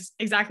think is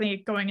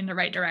exactly going in the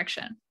right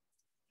direction.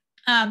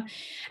 And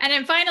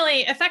then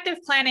finally, effective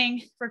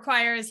planning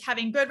requires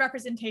having good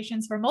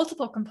representations for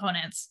multiple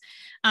components,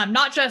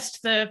 not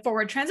just the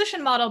forward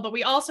transition model, but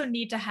we also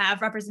need to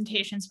have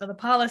representations for the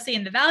policy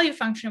and the value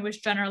function,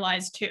 which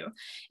generalize too.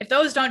 If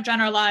those don't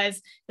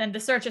generalize, then the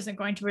search isn't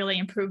going to really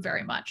improve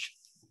very much.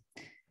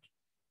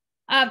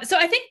 So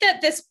I think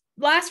that this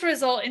last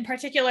result in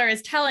particular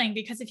is telling,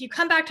 because if you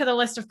come back to the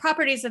list of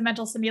properties of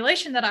mental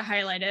simulation that I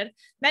highlighted,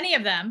 many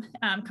of them,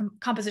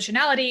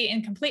 compositionality,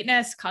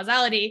 incompleteness,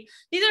 causality,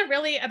 these are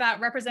really about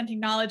representing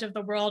knowledge of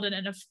the world in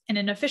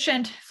an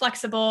efficient,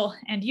 flexible,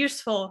 and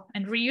useful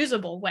and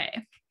reusable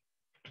way.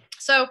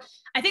 So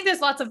I think there's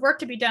lots of work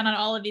to be done on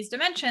all of these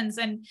dimensions,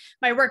 and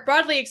my work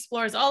broadly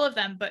explores all of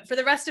them. But for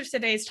the rest of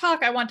today's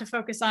talk, I want to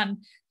focus on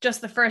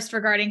just the first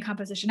regarding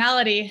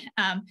compositionality.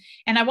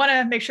 And I want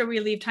to make sure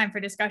we leave time for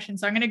discussion.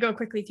 So I'm going to go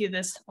quickly through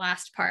this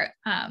last part.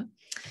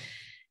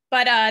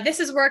 But this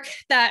is work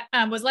that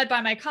was led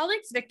by my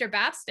colleagues, Victor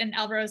Bapst and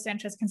Alvaro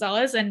Sanchez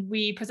Gonzalez, and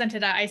we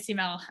presented at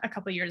ICML a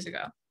couple years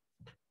ago.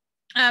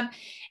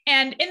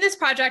 And in this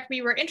project,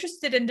 we were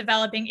interested in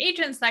developing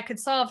agents that could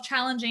solve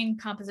challenging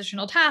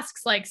compositional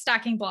tasks like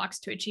stacking blocks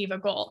to achieve a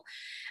goal.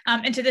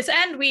 And to this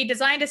end, we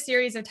designed a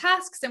series of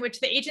tasks in which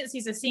the agent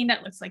sees a scene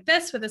that looks like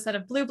this, with a set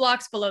of blue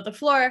blocks below the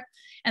floor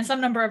and some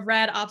number of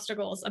red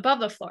obstacles above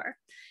the floor.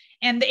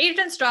 And the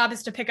agent's job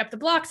is to pick up the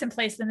blocks and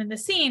place them in the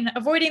scene,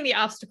 avoiding the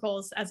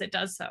obstacles as it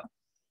does so.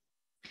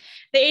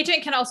 The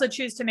agent can also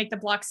choose to make the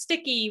blocks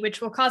sticky,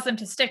 which will cause them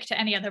to stick to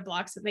any other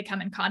blocks that they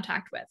come in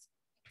contact with.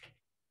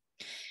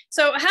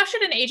 So how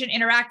should an agent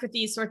interact with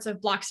these sorts of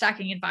block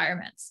stacking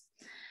environments?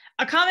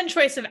 A common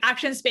choice of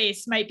action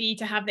space might be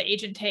to have the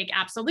agent take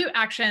absolute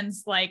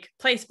actions like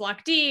place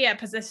block D at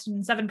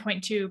position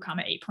 7.2,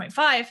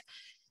 8.5.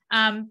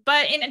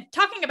 But in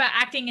talking about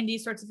acting in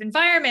these sorts of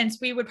environments,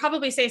 we would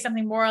probably say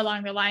something more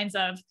along the lines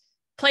of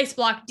place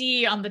block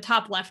D on the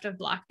top left of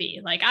block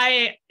B. Like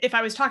if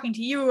I was talking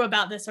to you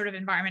about this sort of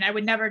environment, I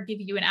would never give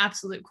you an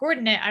absolute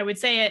coordinate. I would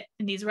say it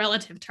in these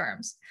relative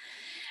terms.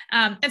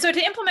 And so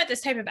to implement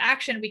this type of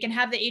action, we can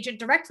have the agent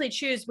directly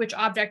choose which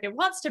object it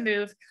wants to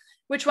move,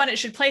 which one it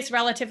should place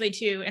relatively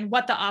to, and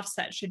what the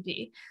offset should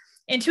be.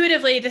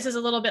 Intuitively, this is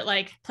a little bit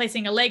like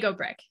placing a Lego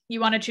brick. You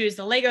want to choose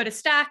the Lego to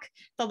stack,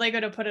 the Lego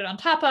to put it on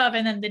top of,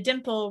 and then the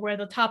dimple where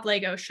the top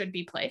Lego should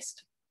be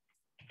placed.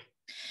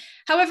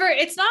 However,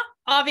 it's not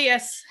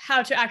obvious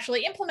how to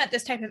actually implement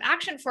this type of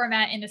action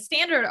format in a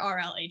standard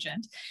RL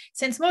agent,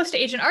 since most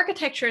agent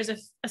architectures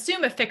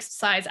assume a fixed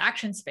size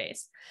action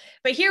space.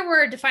 But here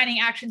we're defining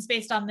actions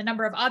based on the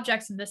number of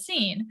objects in the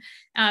scene,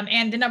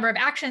 and the number of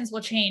actions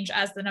will change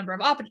as the number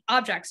of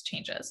objects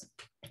changes.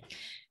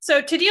 So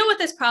to deal with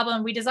this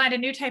problem, we designed a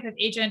new type of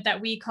agent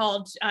that we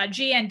called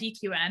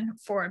GNDQN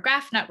for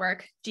graph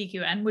network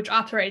DQN, which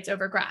operates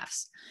over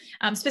graphs.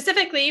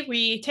 Specifically,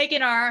 we take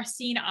in our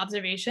scene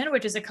observation,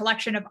 which is a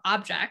collection of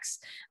objects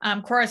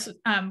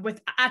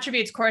with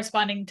attributes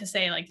corresponding to,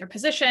 say, like their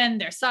position,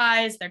 their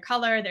size, their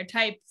color, their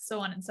type,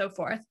 so on and so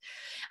forth.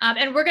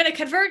 And we're going to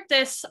convert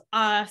this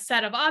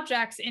set of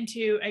objects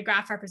into a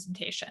graph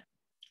representation.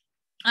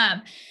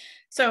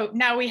 So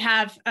now we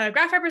have a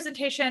graph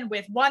representation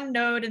with one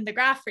node in the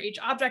graph for each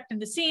object in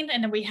the scene,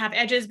 and then we have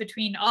edges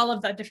between all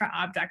of the different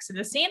objects in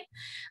the scene.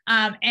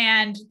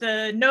 And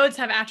the nodes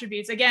have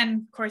attributes,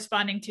 again,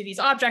 corresponding to these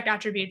object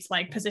attributes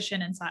like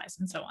position and size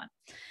and so on.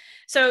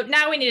 So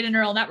now we need a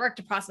neural network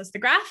to process the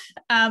graph.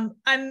 I'm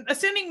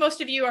assuming most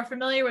of you are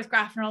familiar with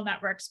graph neural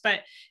networks,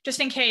 but just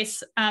in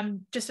case,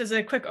 just as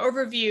a quick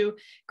overview,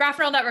 graph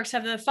neural networks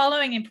have the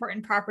following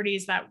important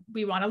properties that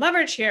we want to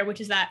leverage here,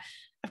 which is that,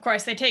 of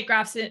course, they take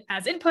graphs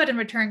as input and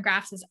return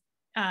graphs as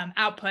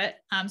output.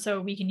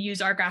 So we can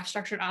use our graph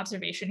structured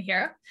observation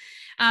here.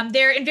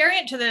 They're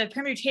invariant to the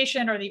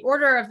permutation or the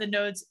order of the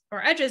nodes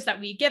or edges that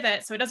we give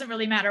it. So it doesn't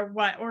really matter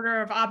what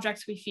order of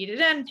objects we feed it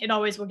in. It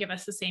always will give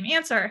us the same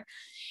answer.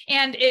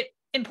 And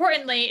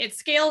importantly, it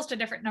scales to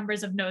different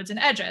numbers of nodes and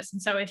edges.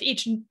 And so if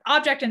each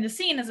object in the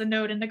scene is a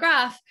node in the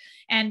graph,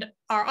 and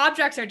our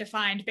objects are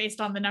defined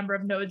based on the number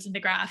of nodes in the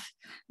graph,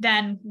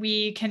 then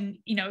we can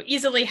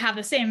easily have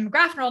the same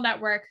graph neural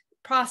network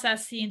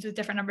process scenes with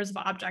different numbers of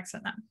objects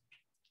in them.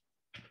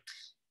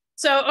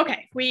 So,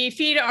 okay, we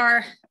feed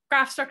our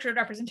graph structured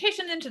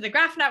representation into the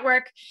graph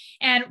network,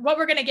 and what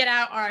we're going to get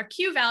out are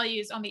Q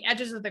values on the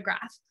edges of the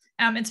graph.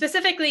 And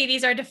specifically,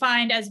 these are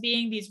defined as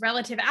being these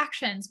relative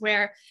actions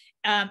where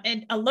a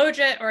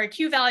logit or a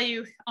Q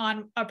value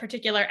on a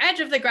particular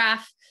edge of the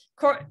graph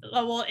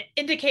will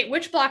indicate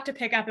which block to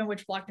pick up and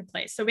which block to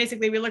place. So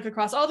basically, we look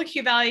across all the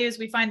Q values,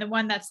 we find the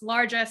one that's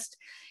largest,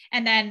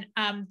 and then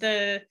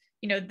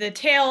the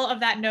tail of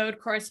that node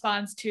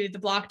corresponds to the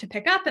block to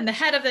pick up, and the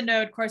head of the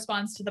node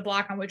corresponds to the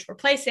block on which we're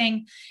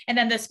placing. And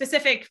then the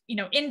specific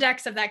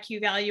index of that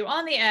Q value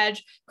on the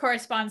edge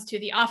corresponds to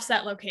the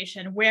offset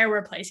location where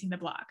we're placing the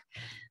block.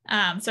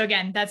 So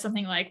again, that's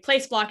something like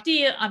place block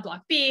D on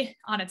block B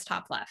on its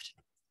top left.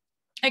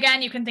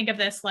 Again, you can think of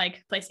this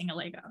like placing a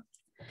Lego.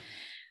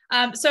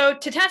 So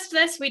to test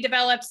this, we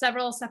developed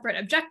several separate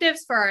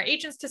objectives for our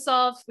agents to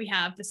solve. We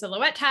have the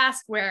silhouette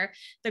task, where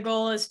the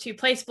goal is to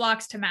place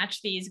blocks to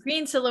match these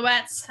green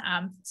silhouettes.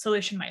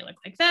 Solution might look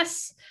like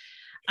this.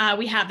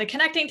 We have the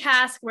connecting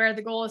task, where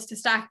the goal is to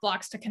stack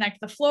blocks to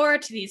connect the floor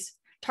to these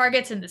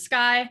targets in the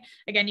sky.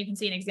 Again, you can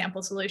see an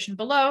example solution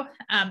below.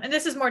 And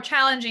this is more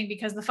challenging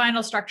because the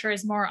final structure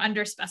is more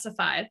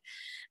underspecified.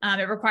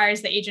 It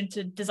requires the agent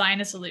to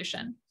design a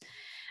solution.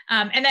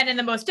 And then in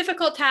the most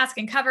difficult task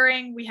in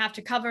covering, we have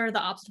to cover the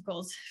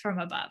obstacles from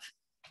above.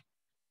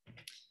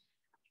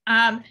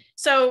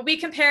 So we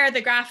compare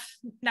the graph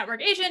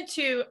network agent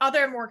to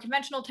other more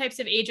conventional types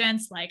of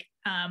agents like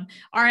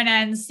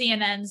RNNs,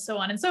 CNNs, so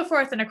on and so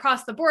forth. And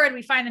across the board,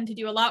 we find them to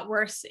do a lot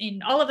worse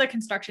in all of the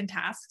construction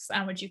tasks,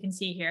 which you can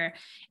see here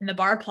in the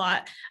bar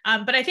plot.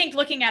 But I think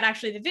looking at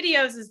actually the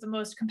videos is the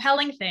most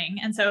compelling thing.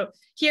 And so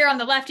here on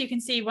the left, you can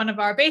see one of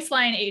our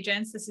baseline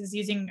agents. This is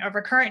using a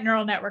recurrent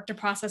neural network to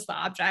process the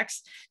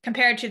objects,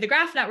 compared to the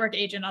graph network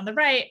agent on the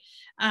right,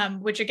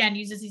 which again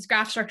uses these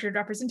graph structured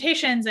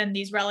representations and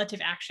these relative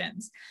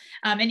actions.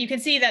 And you can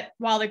see that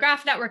while the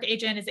graph network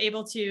agent is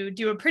able to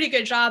do a pretty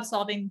good job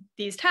solving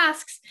these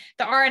tasks,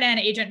 the RNN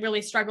agent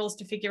really struggles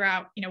to figure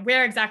out,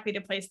 where exactly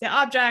to place the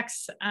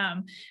objects,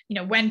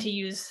 when to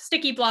use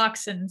sticky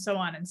blocks, and so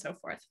on and so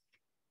forth.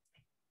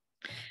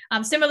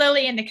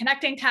 Similarly, in the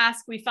connecting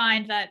task, we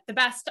find that the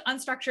best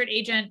unstructured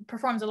agent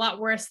performs a lot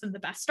worse than the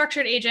best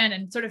structured agent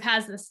and sort of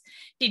has this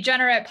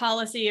degenerate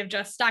policy of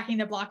just stacking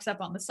the blocks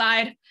up on the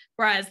side,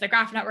 whereas the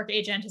graph network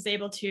agent is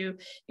able to,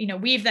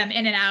 weave them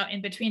in and out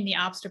in between the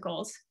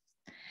obstacles.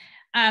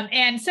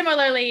 And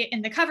similarly,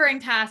 in the covering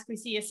task, we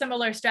see a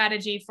similar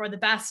strategy for the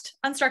best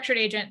unstructured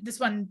agent. This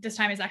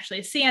time is actually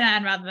a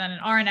CNN rather than an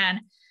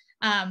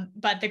RNN.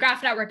 But the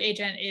graph network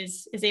agent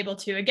is able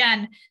to,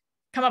 again,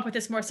 come up with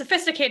this more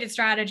sophisticated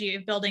strategy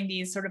of building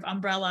these sort of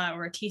umbrella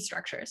or T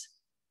structures.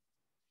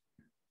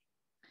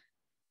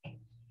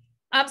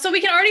 So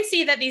we can already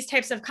see that these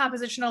types of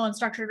compositional and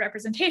structured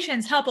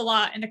representations help a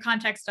lot in the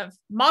context of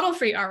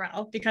model-free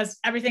RL, because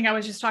everything I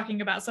was just talking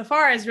about so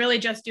far is really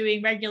just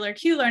doing regular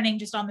Q learning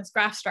just on this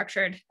graph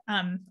structured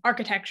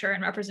architecture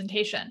and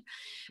representation.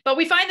 But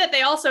we find that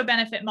they also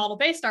benefit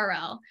model-based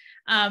RL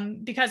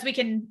because we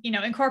can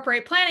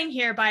incorporate planning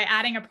here by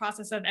adding a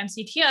process of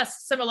MCTS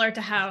similar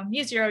to how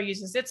mu0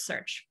 uses its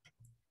search.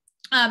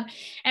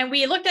 And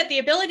we looked at the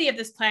ability of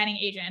this planning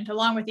agent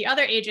along with the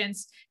other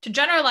agents to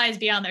generalize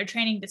beyond their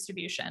training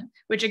distribution,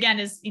 which again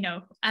is,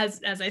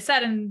 as I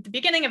said in the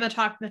beginning of the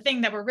talk, the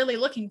thing that we're really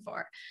looking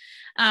for.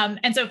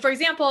 And so, for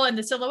example, in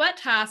the silhouette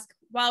task,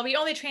 while we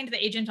only trained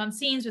the agent on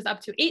scenes with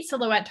up to 8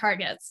 silhouette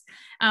targets,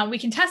 we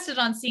can test it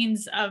on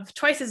scenes of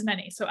twice as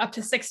many, so up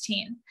to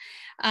 16.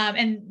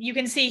 And you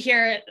can see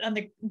here on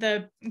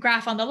the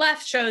graph on the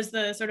left shows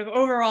the sort of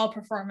overall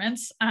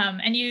performance.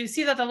 And you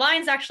see that the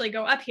lines actually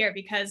go up here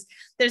because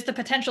there's the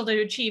potential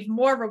to achieve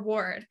more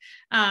reward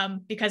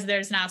because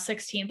there's now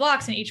 16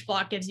 blocks and each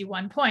block gives you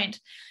 1 point,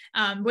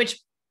 which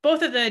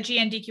both of the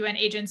GN-DQN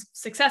agents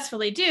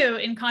successfully do,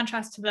 in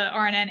contrast to the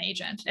RNN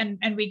agent.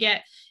 And we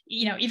get,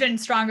 even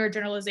stronger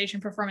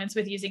generalization performance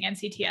with using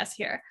NCTS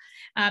here.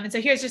 And so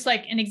here's just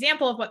like an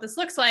example of what this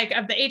looks like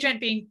of the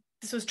agent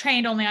this was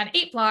trained only on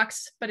 8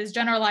 blocks, but is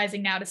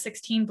generalizing now to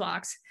 16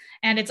 blocks.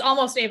 And it's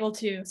almost able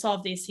to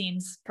solve these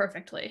scenes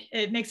perfectly.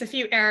 It makes a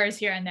few errors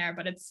here and there,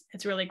 but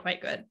it's really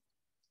quite good.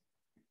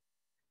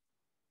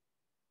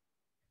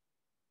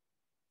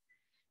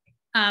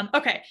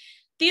 Okay.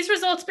 These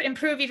results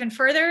improve even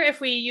further if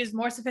we use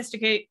more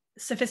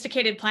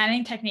sophisticated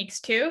planning techniques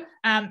too.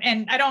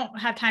 And I don't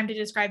have time to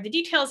describe the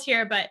details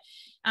here, but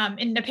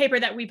in the paper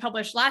that we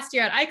published last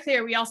year at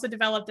ICLR, we also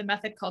developed a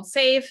method called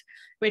SAVE,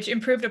 which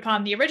improved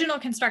upon the original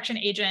construction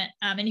agent.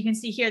 And you can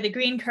see here the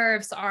green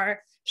curves are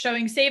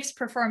showing SAVE's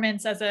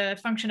performance as a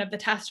function of the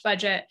test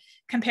budget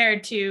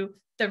compared to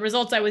the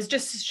results I was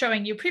just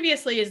showing you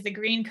previously is the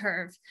green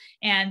curve,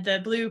 and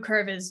the blue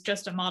curve is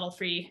just a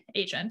model-free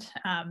agent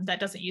that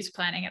doesn't use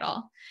planning at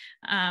all.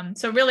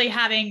 So really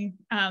having,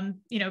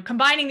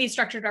 combining these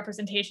structured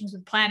representations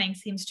with planning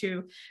seems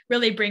to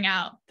really bring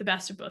out the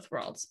best of both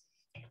worlds.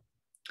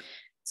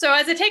 So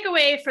as a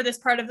takeaway for this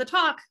part of the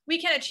talk, we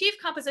can achieve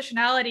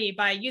compositionality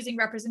by using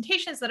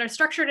representations that are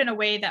structured in a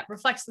way that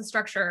reflects the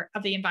structure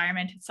of the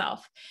environment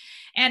itself.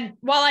 And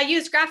while I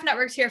used graph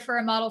networks here for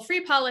a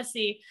model-free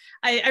policy,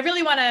 I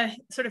really want to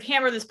sort of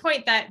hammer this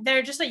point that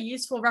they're just a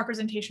useful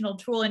representational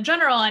tool in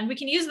general, and we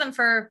can use them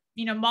for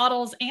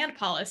models and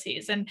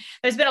policies. And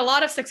there's been a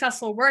lot of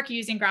successful work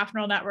using graph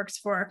neural networks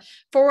for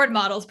forward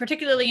models,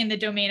 particularly in the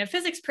domain of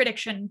physics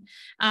prediction,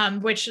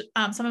 which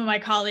some of my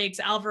colleagues,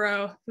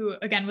 Alvaro, who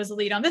again was the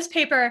lead on this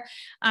paper,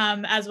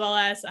 as well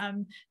as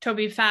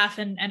Toby Pfaff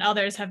and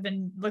others have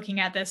been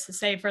looking at this to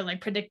say for like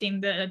predicting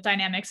the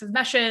dynamics of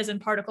meshes and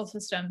particle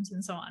systems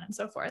and so on and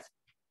so forth.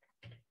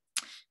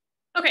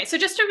 Okay, so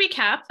just to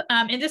recap,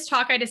 in this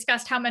talk, I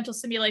discussed how mental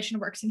simulation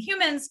works in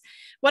humans,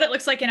 what it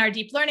looks like in our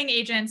deep learning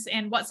agents,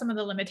 and what some of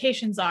the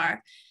limitations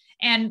are.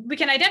 And we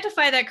can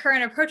identify that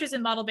current approaches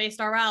in model-based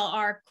RL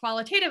are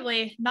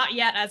qualitatively not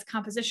yet as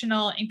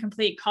compositional,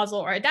 incomplete, causal,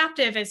 or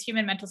adaptive as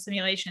human mental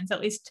simulations, at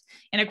least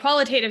in a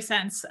qualitative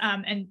sense,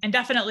 and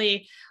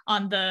definitely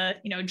on the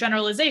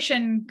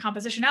generalization,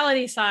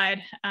 compositionality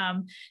side,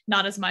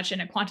 not as much in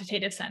a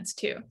quantitative sense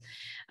too.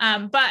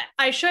 But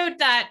I showed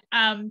that,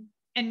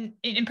 and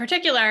in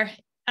particular,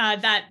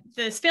 that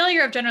this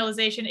failure of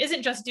generalization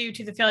isn't just due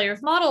to the failure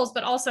of models,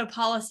 but also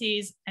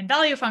policies and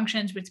value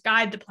functions which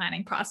guide the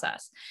planning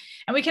process.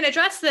 And we can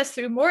address this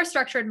through more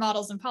structured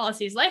models and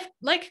policies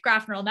like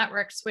graph neural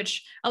networks,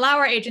 which allow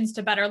our agents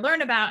to better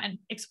learn about and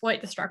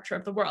exploit the structure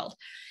of the world.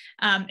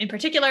 In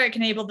particular, it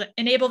can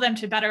enable them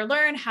to better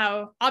learn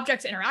how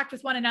objects interact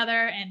with one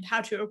another and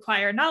how to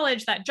acquire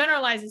knowledge that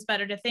generalizes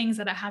better to things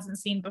that it hasn't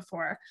seen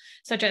before,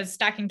 such as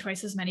stacking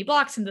twice as many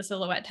blocks in the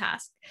silhouette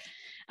task.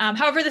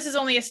 However, this is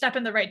only a step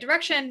in the right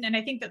direction, and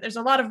I think that there's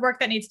a lot of work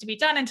that needs to be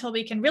done until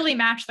we can really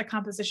match the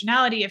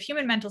compositionality of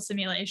human mental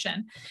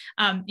simulation.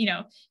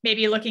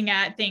 Maybe looking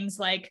at things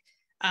like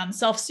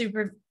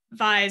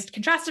self-supervised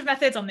contrastive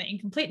methods on the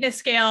incompleteness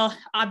scale,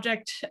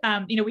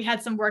 we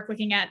had some work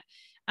looking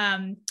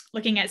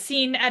at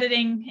scene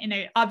editing in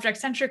an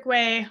object-centric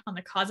way on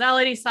the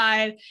causality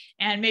side,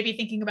 and maybe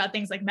thinking about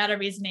things like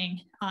meta-reasoning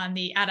on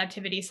the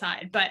adaptivity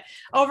side. But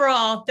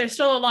overall, there's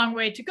still a long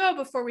way to go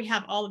before we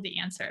have all of the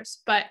answers.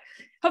 But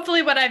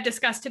hopefully what I've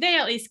discussed today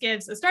at least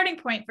gives a starting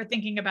point for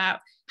thinking about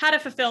how to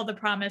fulfill the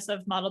promise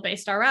of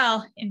model-based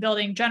RL in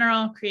building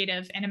general,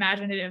 creative, and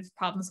imaginative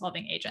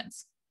problem-solving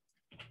agents.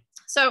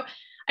 So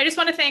I just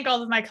want to thank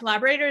all of my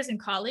collaborators and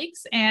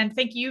colleagues, and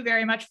thank you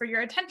very much for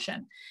your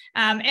attention.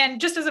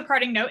 And just as a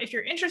parting note, if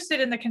you're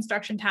interested in the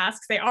construction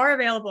tasks, they are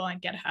available on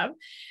GitHub.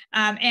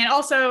 And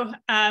also,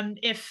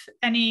 if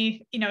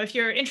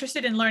you're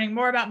interested in learning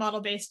more about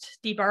model-based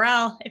deep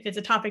RL, if it's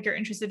a topic you're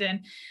interested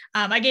in,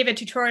 I gave a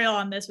tutorial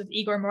on this with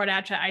Igor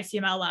Mordach at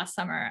ICML last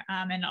summer,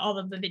 and all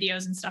of the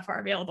videos and stuff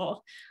are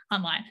available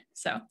online.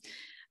 So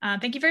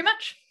thank you very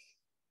much.